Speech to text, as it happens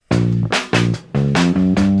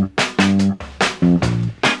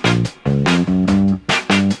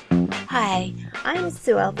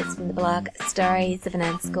Sue Elvis from the blog Stories of an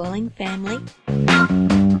Unschooling Family.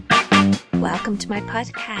 Welcome to my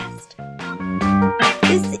podcast.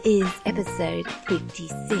 This is episode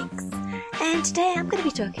 56, and today I'm going to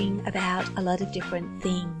be talking about a lot of different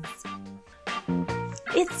things.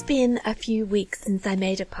 It's been a few weeks since I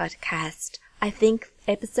made a podcast. I think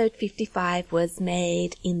episode 55 was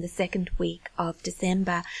made in the second week of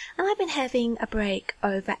December, and I've been having a break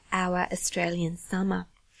over our Australian summer.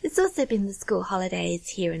 It's also been the school holidays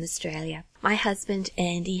here in Australia. My husband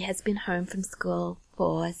Andy has been home from school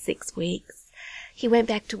for 6 weeks. He went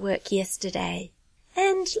back to work yesterday,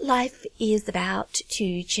 and life is about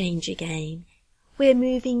to change again. We're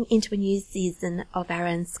moving into a new season of our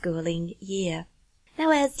unschooling year. Now,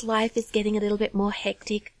 as life is getting a little bit more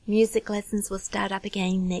hectic, music lessons will start up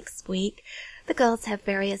again next week. The girls have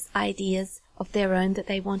various ideas of their own that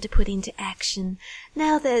they want to put into action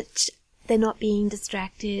now that they're not being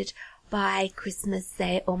distracted by Christmas,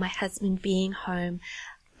 say, or my husband being home.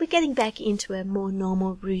 We're getting back into a more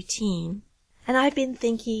normal routine. And I've been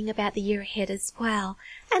thinking about the year ahead as well,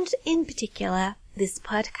 and in particular, this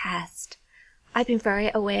podcast. I've been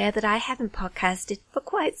very aware that I haven't podcasted for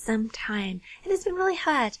quite some time, and it's been really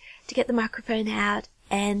hard to get the microphone out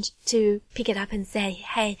and to pick it up and say,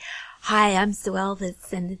 hey, hi, I'm Sue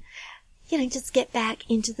Elvis, and, just get back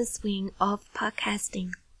into the swing of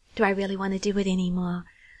podcasting. Do I really want to do it anymore?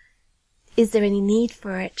 Is there any need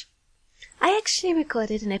for it? I actually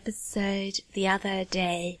recorded an episode the other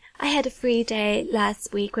day. I had a free day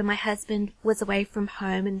last week when my husband was away from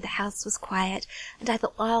home and the house was quiet, and I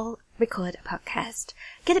thought, I'll record a podcast,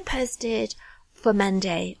 get it posted for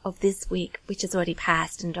Monday of this week, which has already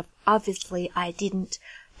passed, and obviously I didn't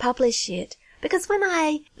publish it, because when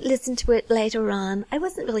I listened to it later on, I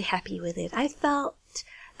wasn't really happy with it. I felt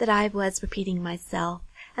that I was repeating myself,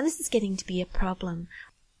 and this is getting to be a problem.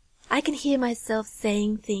 I can hear myself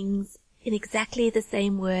saying things in exactly the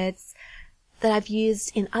same words that I've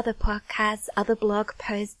used in other podcasts, other blog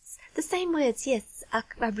posts. The same words, yes, are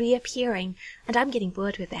reappearing, and I'm getting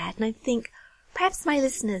bored with that. And I think perhaps my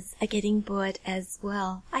listeners are getting bored as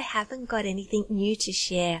well. I haven't got anything new to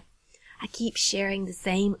share. I keep sharing the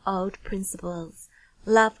same old principles.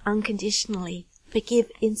 Love unconditionally.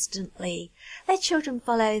 Forgive instantly. Let children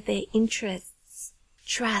follow their interests.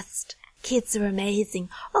 Trust. Kids are amazing.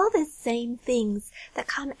 All the same things that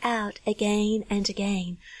come out again and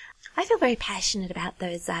again. I feel very passionate about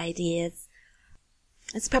those ideas.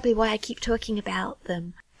 That's probably why I keep talking about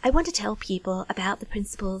them. I want to tell people about the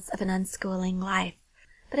principles of an unschooling life,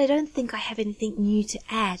 but I don't think I have anything new to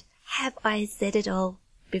add. Have I said it all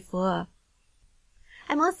before?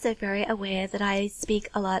 I'm also very aware that I speak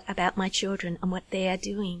a lot about my children and what they are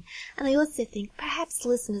doing, and I also think perhaps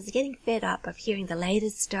listeners are getting fed up of hearing the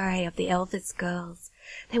latest story of the Elvis girls.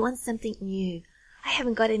 They want something new. I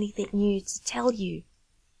haven't got anything new to tell you.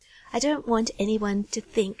 I don't want anyone to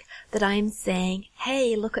think that I'm saying,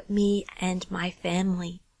 hey, look at me and my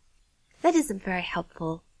family. That isn't very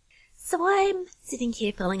helpful. So I'm sitting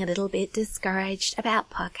here feeling a little bit discouraged about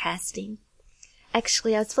podcasting.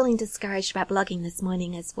 Actually, I was feeling discouraged about blogging this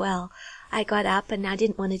morning as well. I got up and I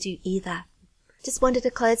didn't want to do either. Just wanted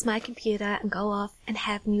to close my computer and go off and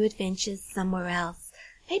have new adventures somewhere else.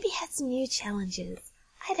 Maybe have some new challenges.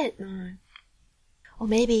 I don't know. Or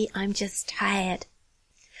maybe I'm just tired.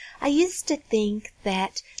 I used to think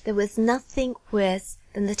that there was nothing worse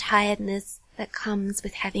than the tiredness that comes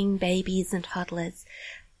with having babies and toddlers,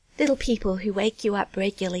 little people who wake you up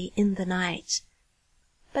regularly in the night.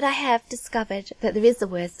 But I have discovered that there is a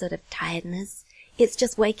worse sort of tiredness. It's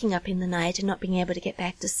just waking up in the night and not being able to get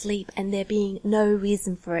back to sleep, and there being no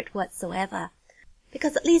reason for it whatsoever.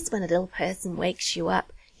 Because at least when a little person wakes you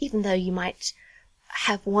up, even though you might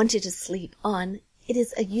have wanted to sleep on, it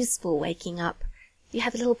is a useful waking up. You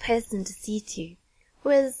have a little person to see to.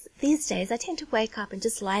 Whereas these days I tend to wake up and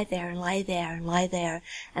just lie there and lie there and lie there,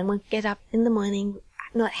 and won't get up in the morning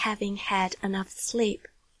not having had enough sleep.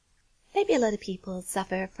 Maybe a lot of people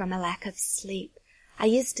suffer from a lack of sleep. I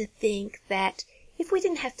used to think that if we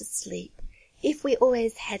didn't have to sleep, if we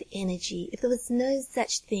always had energy, if there was no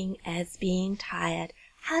such thing as being tired,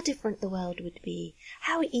 how different the world would be,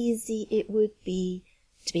 how easy it would be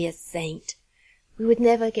to be a saint. We would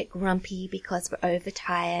never get grumpy because we're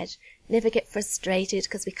overtired, never get frustrated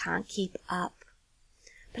because we can't keep up.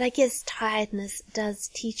 But I guess tiredness does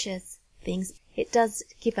teach us things. It does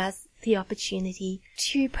give us the opportunity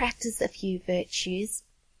to practice a few virtues.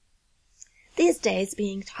 These days,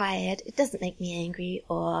 being tired, it doesn't make me angry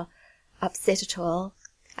or upset at all.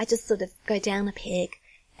 I just sort of go down a peg,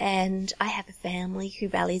 and I have a family who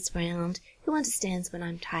rallies round, who understands when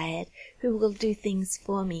I'm tired, who will do things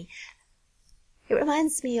for me. It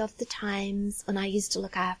reminds me of the times when I used to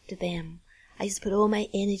look after them. I used to put all my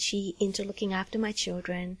energy into looking after my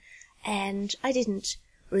children, and I didn't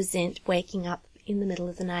resent waking up in the middle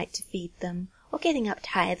of the night to feed them, or getting up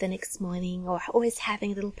tired the next morning, or always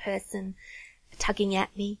having a little person tugging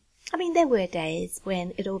at me. I mean, there were days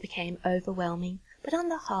when it all became overwhelming, but on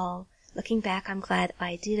the whole, looking back, I'm glad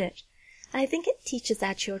I did it. And I think it teaches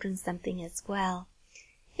our children something as well.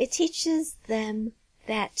 It teaches them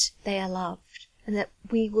that they are loved and that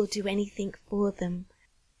we will do anything for them.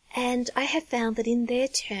 And I have found that in their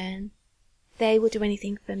turn, they will do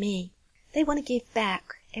anything for me. They want to give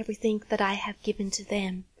back everything that I have given to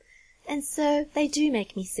them. And so they do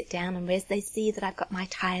make me sit down and rest. They see that I've got my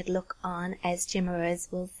tired look on, as Gemma Rose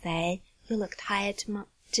will say. You look tired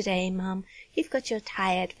today, Mum. You've got your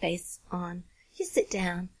tired face on. You sit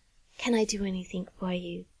down. Can I do anything for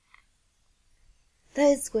you?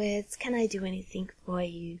 Those words, can I do anything for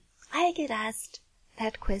you? I get asked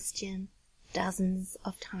that question dozens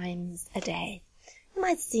of times a day. It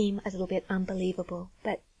might seem a little bit unbelievable,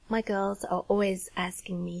 but my girls are always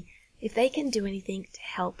asking me if they can do anything to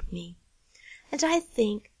help me. And I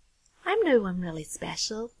think, I'm no one really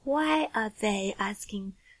special. Why are they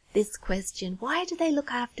asking this question? Why do they look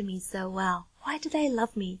after me so well? Why do they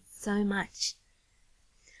love me so much?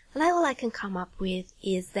 And all I can come up with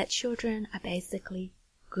is that children are basically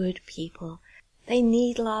good people. They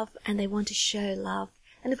need love and they want to show love.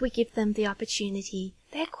 And if we give them the opportunity,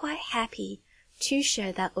 they're quite happy to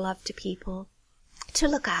show that love to people, to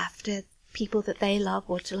look after people that they love,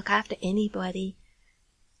 or to look after anybody.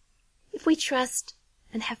 If we trust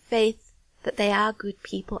and have faith that they are good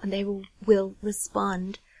people and they will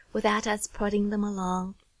respond without us prodding them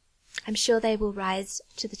along, I'm sure they will rise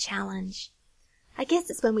to the challenge. I guess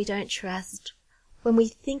it's when we don't trust, when we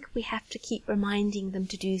think we have to keep reminding them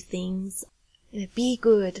to do things. Be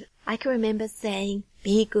good. I can remember saying,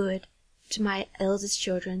 be good, to my eldest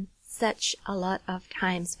children such a lot of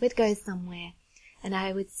times. We'd go somewhere, and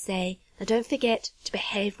I would say, now don't forget to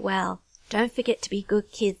behave well. Don't forget to be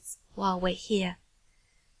good kids while we're here.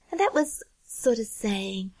 And that was sort of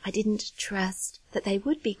saying I didn't trust that they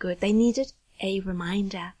would be good. They needed a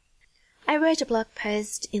reminder. I wrote a blog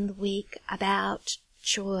post in the week about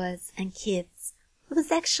chores and kids. It was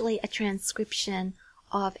actually a transcription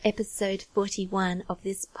of episode 41 of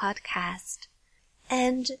this podcast.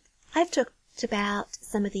 And I've talked about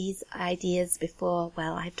some of these ideas before.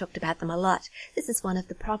 Well, I've talked about them a lot. This is one of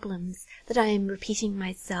the problems, that I am repeating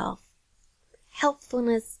myself.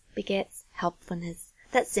 Helpfulness begets helpfulness.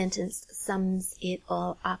 That sentence sums it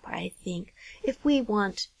all up, I think. If we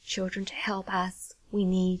want children to help us, we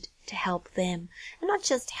need to help them. And not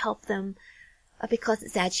just help them because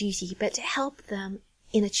it's our duty, but to help them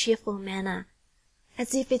in a cheerful manner,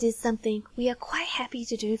 as if it is something we are quite happy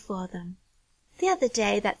to do for them. The other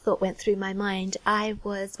day that thought went through my mind. I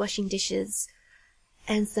was washing dishes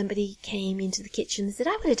and somebody came into the kitchen and said,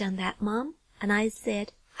 I would have done that, Mum. And I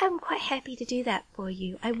said, I'm quite happy to do that for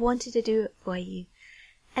you. I wanted to do it for you.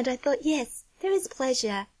 And I thought, yes, there is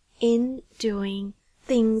pleasure in doing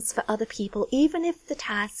things for other people, even if the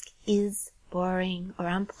task is boring or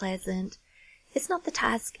unpleasant. It's not the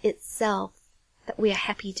task itself that we are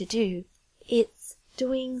happy to do. It's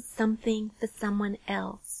doing something for someone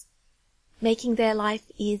else, making their life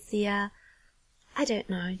easier. I don't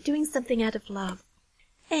know, doing something out of love.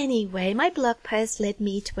 Anyway, my blog post led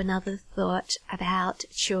me to another thought about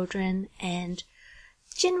children and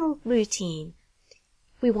general routine.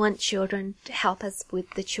 We want children to help us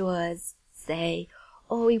with the chores, say,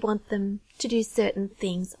 or we want them to do certain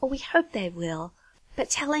things, or we hope they will. But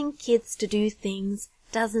telling kids to do things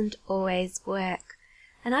doesn't always work.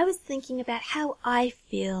 And I was thinking about how I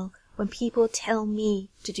feel when people tell me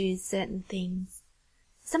to do certain things.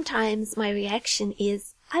 Sometimes my reaction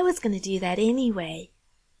is, I was going to do that anyway.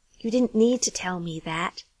 You didn't need to tell me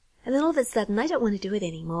that. And then all of a sudden I don't want to do it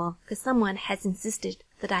anymore because someone has insisted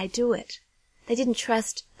that I do it. They didn't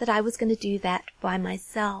trust that I was going to do that by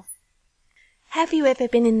myself. Have you ever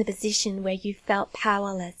been in the position where you felt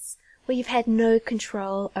powerless, where you've had no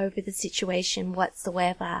control over the situation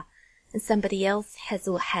whatsoever, and somebody else has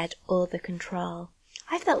had all the control?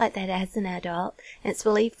 I felt like that as an adult, and it's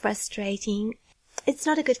really frustrating. It's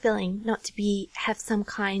not a good feeling not to have some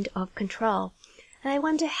kind of control. And I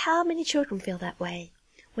wonder how many children feel that way,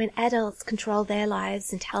 when adults control their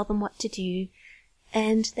lives and tell them what to do,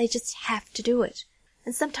 and they just have to do it.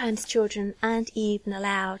 And sometimes children aren't even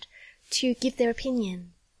allowed to give their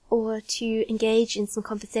opinion or to engage in some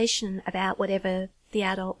conversation about whatever the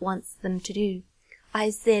adult wants them to do. I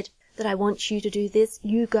said that I want you to do this,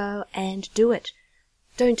 you go and do it.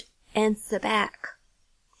 Don't answer back.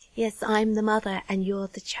 Yes, I'm the mother and you're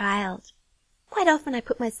the child. Quite often I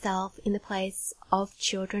put myself in the place of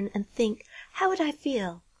children and think, how would I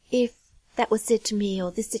feel if that was said to me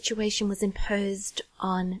or this situation was imposed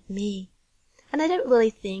on me? And I don't really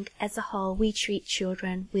think, as a whole, we treat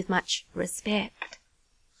children with much respect.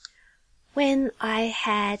 When I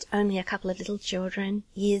had only a couple of little children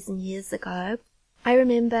years and years ago, I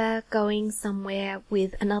remember going somewhere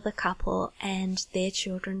with another couple and their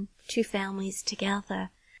children, 2 families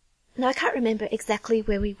together. Now, I can't remember exactly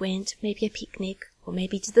where we went, maybe a picnic or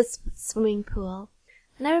maybe to the swimming pool.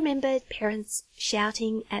 And I remember parents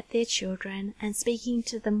shouting at their children and speaking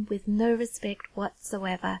to them with no respect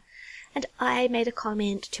whatsoever. And I made a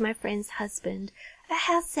comment to my friend's husband about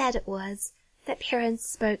how sad it was that parents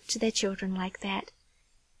spoke to their children like that.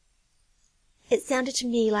 It sounded to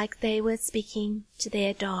me like they were speaking to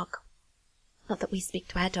their dog. Not that we speak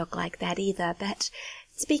to our dog like that either, but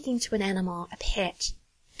speaking to an animal, a pet,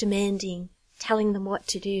 demanding, telling them what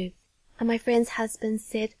to do. And my friend's husband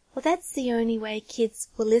said, well, that's the only way kids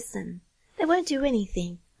will listen. They won't do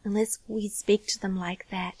anything unless we speak to them like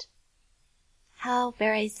that. How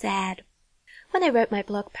very sad. When I wrote my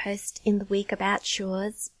blog post in the week about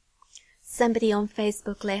chores, somebody on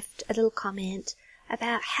Facebook left a little comment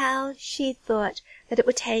about how she thought that it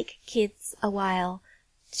would take kids a while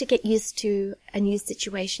to get used to a new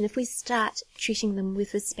situation if we start treating them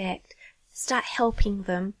with respect, start helping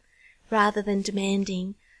them rather than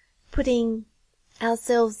demanding, putting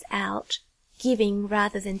ourselves out, giving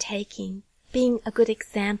rather than taking, being a good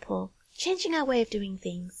example, changing our way of doing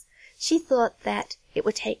things. She thought that it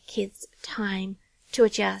would take kids time to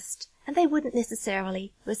adjust and they wouldn't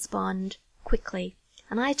necessarily respond quickly.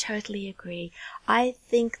 And I totally agree. I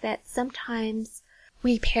think that sometimes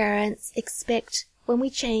we parents expect when we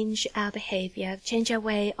change our behavior, change our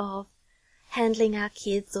way of handling our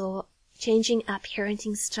kids or changing our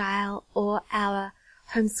parenting style or our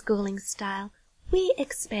homeschooling style, we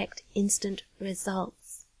expect instant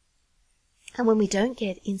results. And when we don't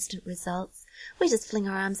get instant results, we just fling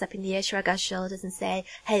our arms up in the air, shrug our shoulders and say,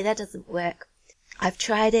 hey, that doesn't work. I've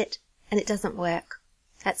tried it and it doesn't work.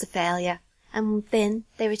 That's a failure. And then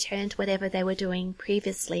they return to whatever they were doing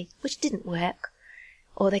previously, which didn't work.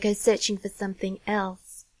 Or they go searching for something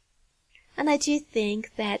else. And I do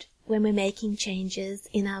think that when we're making changes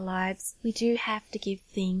in our lives, we do have to give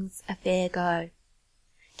things a fair go.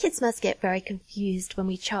 Kids must get very confused when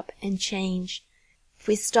we chop and change. If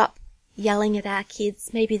we stop yelling at our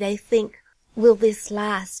kids, maybe they think, will this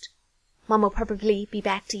last? Mum will probably be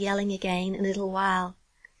back to yelling again in a little while.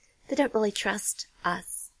 They don't really trust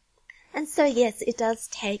us. And so yes, it does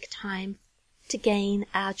take time to gain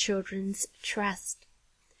our children's trust.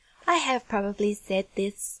 I have probably said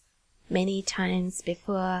this many times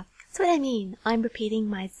before. So what I mean, I'm repeating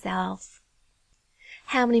myself.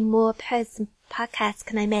 How many more podcasts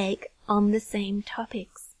can I make on the same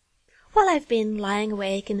topics? Well, I've been lying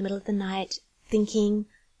awake in the middle of the night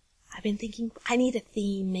I've been thinking I need a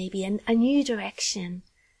theme, maybe a new direction.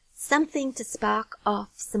 Something to spark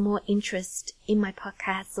off some more interest in my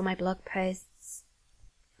podcasts or my blog posts.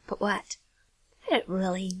 But what? I don't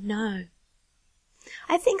really know.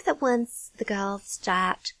 I think that once the girls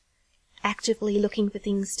start actively looking for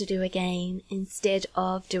things to do again, instead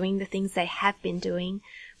of doing the things they have been doing,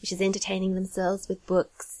 which is entertaining themselves with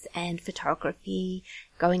books and photography,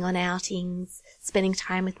 going on outings, spending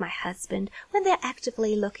time with my husband, when they're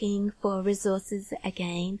actively looking for resources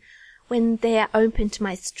again, when they're open to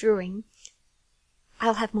my strewing,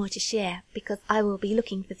 I'll have more to share because I will be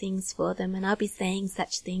looking for things for them and I'll be saying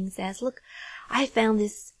such things as, look, I found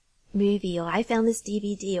this movie or I found this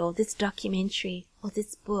DVD or this documentary or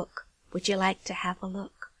this book. Would you like to have a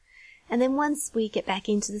look? And then once we get back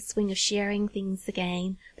into the swing of sharing things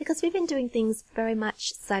again, because we've been doing things very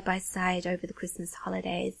much side by side over the Christmas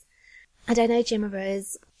holidays, and I know Gemma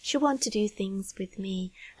Rose, she'll want to do things with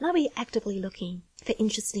me, and I'll be actively looking for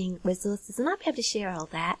interesting resources, and I'll be able to share all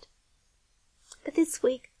that. But this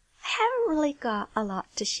week, I haven't really got a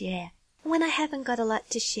lot to share. When I haven't got a lot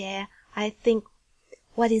to share, I think,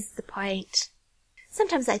 what is the point?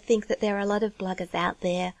 Sometimes I think that there are a lot of bloggers out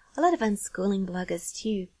there, a lot of unschooling bloggers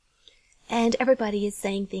too, and everybody is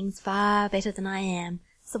saying things far better than I am,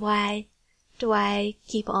 so why do I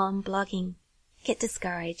keep on blogging? Get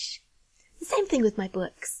discouraged. The same thing with my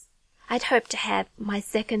books. I'd hoped to have my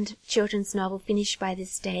second children's novel finished by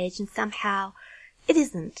this stage, and somehow it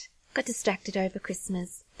isn't. Got distracted over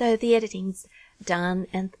Christmas, though the editing's done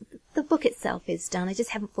and the book itself is done. I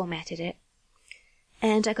just haven't formatted it.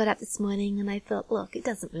 And I got up this morning and I thought, look, it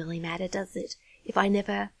doesn't really matter, does it, if I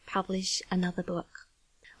never publish another book?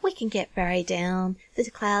 we can get very down. The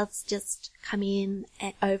clouds just come in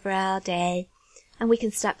over our day, and we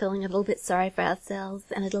can start feeling a little bit sorry for ourselves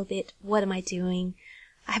and a little bit, what am I doing?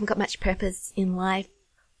 I haven't got much purpose in life.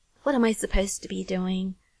 What am I supposed to be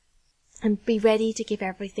doing? And be ready to give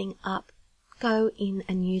everything up. Go in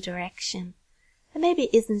a new direction. And maybe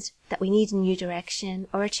it isn't that we need a new direction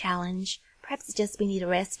or a challenge. Perhaps it's just we need a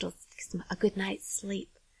rest or a good night's sleep.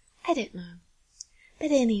 I don't know.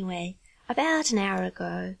 But anyway, about an hour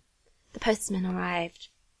ago, the postman arrived,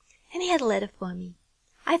 and he had a letter for me.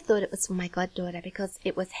 I thought it was from my goddaughter because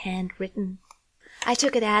it was handwritten. I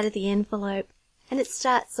took it out of the envelope, and it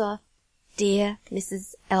starts off, Dear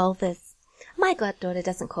Mrs. Elvis. My goddaughter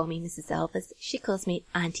doesn't call me Mrs. Elvis. She calls me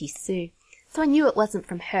Auntie Sue. So I knew it wasn't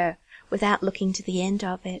from her without looking to the end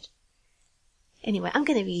of it. Anyway, I'm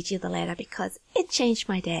going to read you the letter because it changed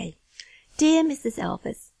my day. Dear Mrs.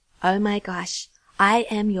 Elvis, oh my gosh, I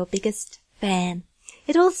am your biggest fan.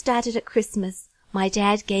 It all started at Christmas. My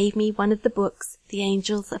dad gave me one of the books, The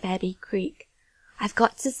Angels of Abbey Creek. I've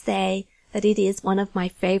got to say that it is one of my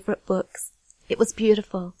favorite books. It was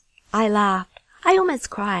beautiful. I laughed. I almost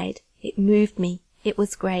cried. It moved me. It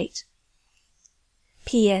was great.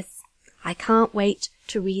 P.S. I can't wait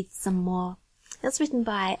to read some more. That's written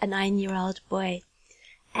by a 9-year-old boy.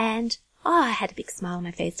 And, I had a big smile on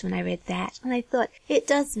my face when I read that. And I thought, it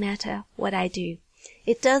does matter what I do.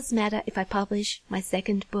 It does matter if I publish my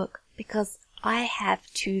second book, because I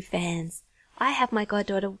have 2 fans. I have my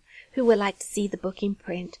goddaughter who would like to see the book in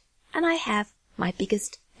print, and I have my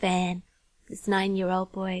biggest fan, this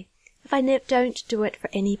 9-year-old boy. If I don't do it for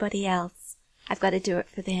anybody else, I've got to do it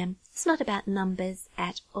for them. It's not about numbers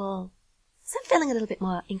at all. So I'm feeling a little bit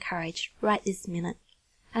more encouraged right this minute,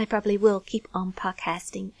 and I probably will keep on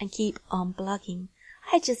podcasting and keep on blogging.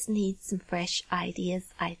 I just need some fresh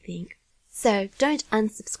ideas, I think. So don't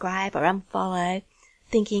unsubscribe or unfollow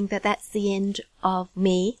thinking that that's the end of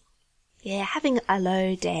me. Yeah, having a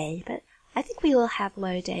low day, but I think we all have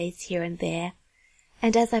low days here and there.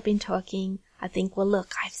 And as I've been talking, I think, well,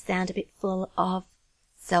 look, I sound a bit full of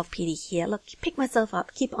self-pity here. Look, pick myself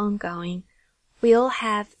up, keep on going. We all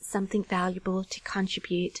have something valuable to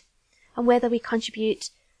contribute. And whether we contribute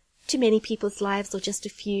to many people's lives or just a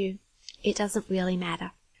few, it doesn't really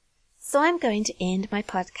matter. So I'm going to end my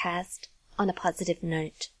podcast on a positive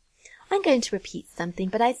note. I'm going to repeat something,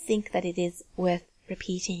 but I think that it is worth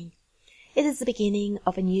repeating. It is the beginning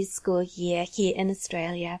of a new school year here in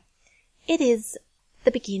Australia. It is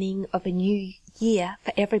the beginning of a new year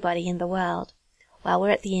for everybody in the world. Well, we're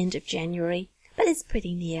at the end of January, but it's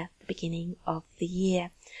pretty near the beginning of the year.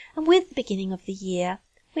 And with the beginning of the year,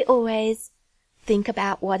 we always think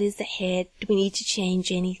about what is ahead. Do we need to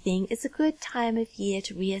change anything? It's a good time of year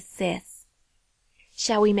to reassess.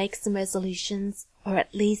 Shall we make some resolutions, or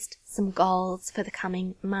at least some goals for the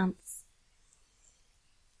coming months?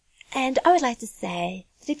 And I would like to say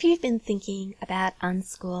that if you've been thinking about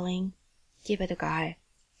unschooling, give it a go.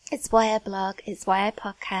 It's why I blog, it's why I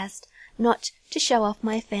podcast, not to show off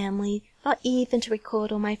my family, not even to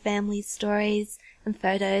record all my family's stories and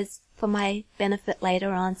photos for my benefit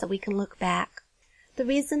later on so we can look back. The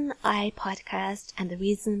reason I podcast and the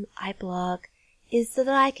reason I blog is so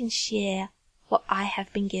that I can share what I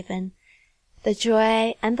have been given, the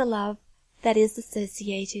joy and the love that is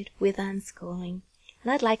associated with unschooling.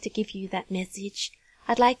 And I'd like to give you that message.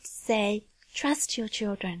 I'd like to say, trust your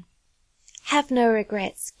children. Have no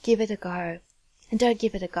regrets. Give it a go. And don't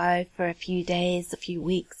give it a go for a few days, a few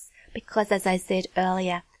weeks, because as I said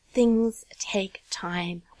earlier, things take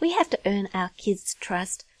time. We have to earn our kids'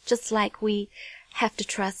 trust, just like we have to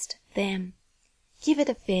trust them. Give it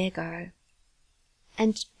a fair go.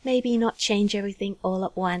 And maybe not change everything all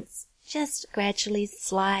at once. Just gradually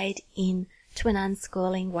slide in to an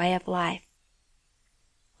unschooling way of life.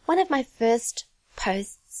 One of my first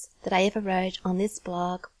posts that I ever wrote on this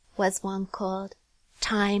blog was one called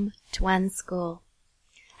Time to Unschool.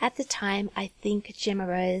 At the time, I think Gemma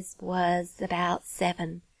Rose was about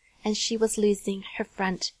 7, and she was losing her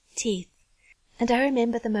front teeth. And I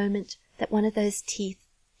remember the moment that one of those teeth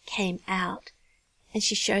came out, and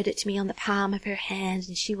she showed it to me on the palm of her hand,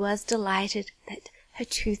 and she was delighted that her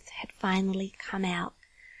tooth had finally come out.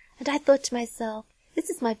 And I thought to myself, this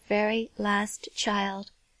is my very last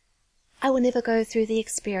child. I will never go through the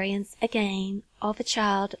experience again of a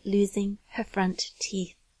child losing her front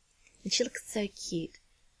teeth. And she looked so cute.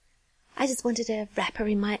 I just wanted to wrap her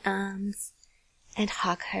in my arms and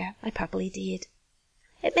hug her. I probably did.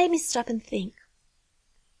 It made me stop and think.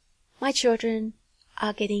 My children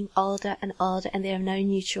are getting older and older, and there are no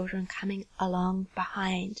new children coming along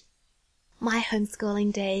behind. My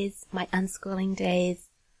homeschooling days, my unschooling days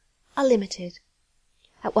are limited.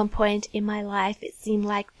 At one point in my life, it seemed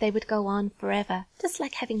like they would go on forever, just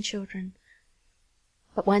like having children.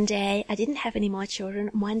 But one day, I didn't have any more children,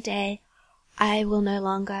 and one day, I will no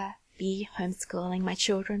longer be homeschooling. My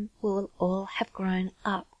children will all have grown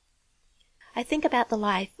up. I think about the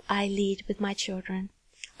life I lead with my children.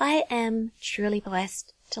 I am truly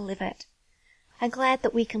blessed to live it. I'm glad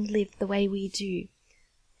that we can live the way we do.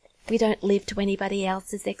 We don't live to anybody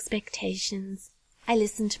else's expectations. I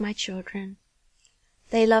listen to my children.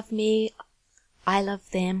 They love me. I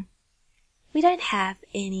love them. We don't have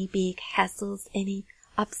any big hassles, any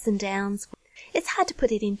ups and downs. It's hard to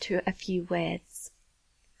put it into a few words.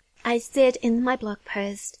 I said in my blog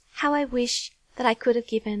post how I wish that I could have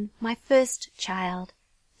given my first child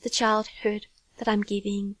the childhood that I'm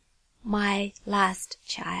giving my last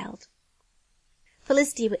child.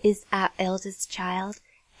 Felicity is our eldest child,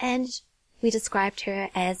 and we described her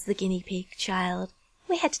as the guinea pig child.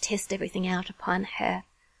 We had to test everything out upon her.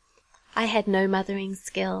 I had no mothering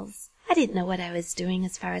skills. I didn't know what I was doing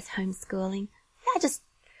as far as homeschooling. I just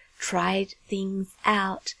tried things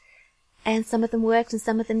out, and some of them worked and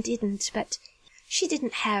some of them didn't, but she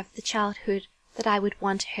didn't have the childhood that I would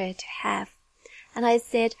want her to have. And I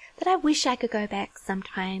said that I wish I could go back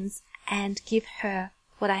sometimes and give her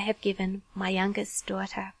what I have given my youngest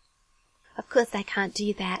daughter. Of course I can't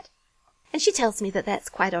do that. And she tells me that that's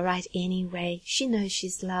quite all right anyway. She knows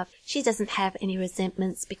she's loved. She doesn't have any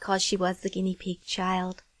resentments because she was the guinea pig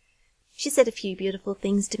child. She said a few beautiful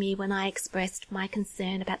things to me when I expressed my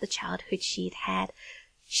concern about the childhood she'd had.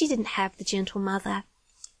 She didn't have the gentle mother.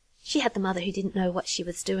 She had the mother who didn't know what she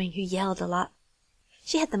was doing, who yelled a lot.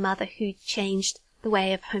 She had the mother who changed the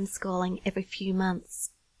way of homeschooling every few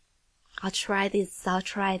months. I'll try this, I'll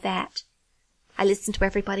try that. I listened to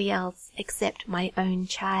everybody else except my own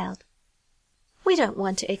child. We don't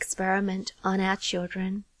want to experiment on our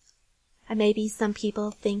children. And maybe some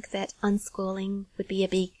people think that unschooling would be a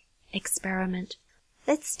big experiment.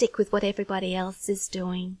 Let's stick with what everybody else is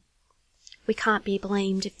doing. We can't be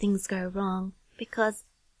blamed if things go wrong, because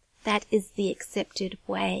that is the accepted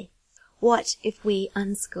way. What if we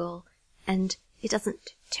unschool and it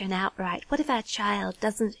doesn't turn out right? What if our child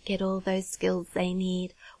doesn't get all those skills they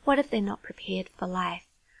need? What if they're not prepared for life?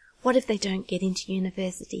 What if they don't get into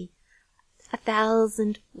university?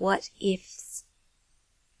 1,000 what ifs.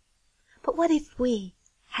 But what if we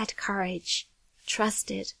had courage,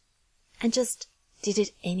 trusted, and just did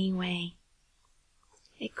it anyway?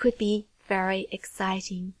 It could be very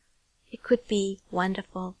exciting. It could be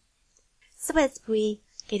wonderful. So as we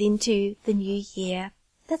get into the new year,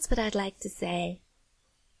 that's what I'd like to say.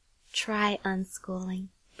 Try unschooling.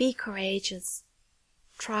 Be courageous.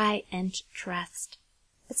 Try and trust.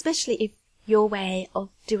 Especially if your way of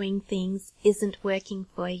doing things isn't working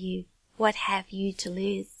for you. What have you to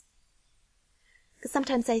lose? Because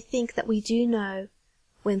sometimes I think that we do know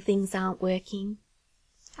when things aren't working,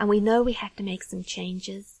 and we know we have to make some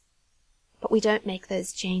changes, but we don't make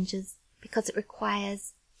those changes because it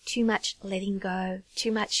requires too much letting go,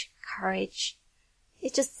 too much courage.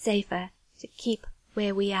 It's just safer to keep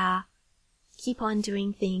where we are, keep on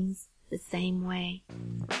doing things the same way.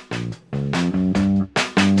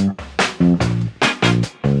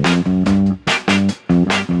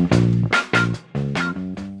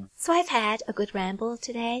 So I've had a good ramble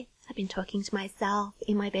today. I've been talking to myself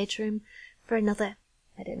in my bedroom for another,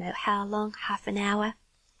 I don't know how long, half an hour,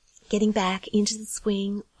 getting back into the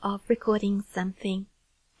swing of recording something.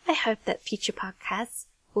 I hope that future podcasts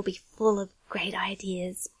will be full of great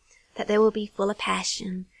ideas, that they will be full of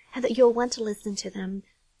passion, and that you'll want to listen to them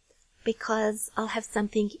because I'll have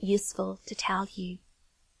something useful to tell you.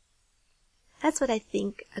 That's what I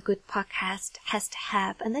think a good podcast has to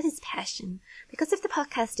have, and that is passion. Because if the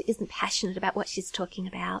podcaster isn't passionate about what she's talking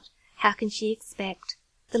about, how can she expect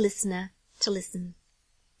the listener to listen?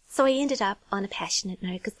 So I ended up on a passionate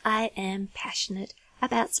note because I am passionate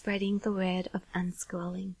about spreading the word of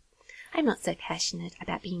unschooling. I'm not so passionate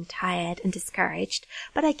about being tired and discouraged,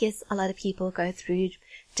 but I guess a lot of people go through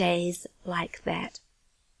days like that.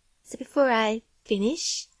 So before I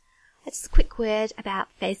finish, just a quick word about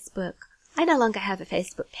Facebook. I no longer have a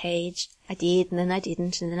Facebook page. I did, and then I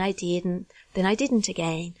didn't, and then I did, and then I didn't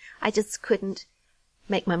again. I just couldn't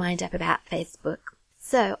make my mind up about Facebook.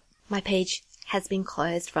 So my page has been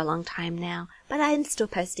closed for a long time now, but I am still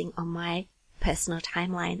posting on my personal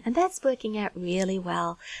timeline, and that's working out really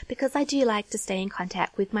well because I do like to stay in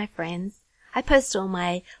contact with my friends. I post all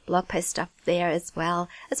my blog post stuff there as well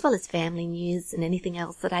as family news and anything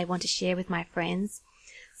else that I want to share with my friends.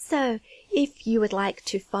 So if you would like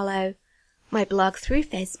to follow my blog through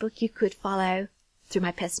Facebook, you could follow through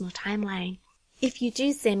my personal timeline. If you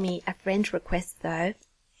do send me a friend request though,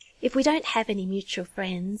 if we don't have any mutual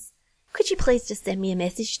friends, could you please just send me a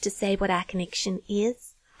message to say what our connection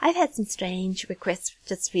is? I've had some strange requests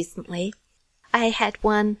just recently. I had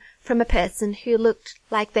one from a person who looked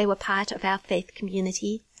like they were part of our faith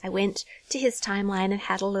community. I went to his timeline and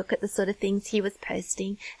had a look at the sort of things he was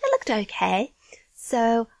posting. It looked okay.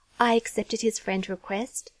 So I accepted his friend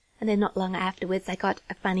request, and then not long afterwards I got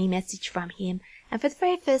a funny message from him. And for the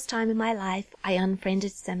very first time in my life, I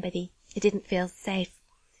unfriended somebody. It didn't feel safe.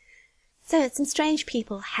 So some strange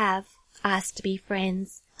people have asked to be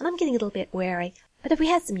friends, and I'm getting a little bit wary. But if we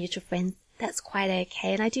have some mutual friends, that's quite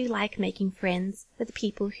okay. And I do like making friends with the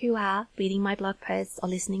people who are reading my blog posts or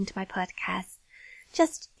listening to my podcasts.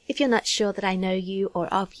 Just if you're not sure that I know you or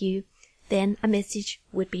of you, then a message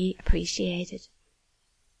would be appreciated.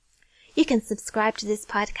 You can subscribe to this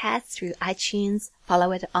podcast through iTunes,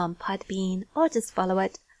 follow it on Podbean, or just follow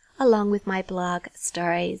it along with my blog,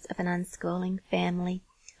 Stories of an Unschooling Family,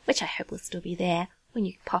 which I hope will still be there when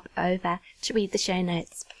you pop over to read the show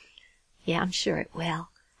notes. Yeah, I'm sure it will.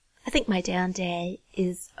 I think my down day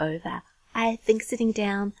is over. I think sitting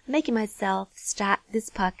down, making myself start this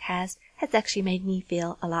podcast has actually made me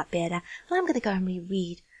feel a lot better. And I'm going to go and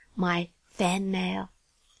reread my fan mail.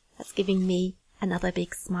 That's giving me another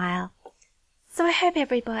big smile. So I hope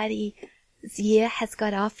everybody's year has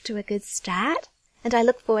got off to a good start, and I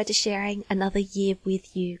look forward to sharing another year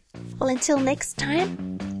with you. Well, until next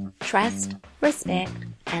time, trust, respect,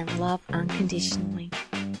 and love unconditionally.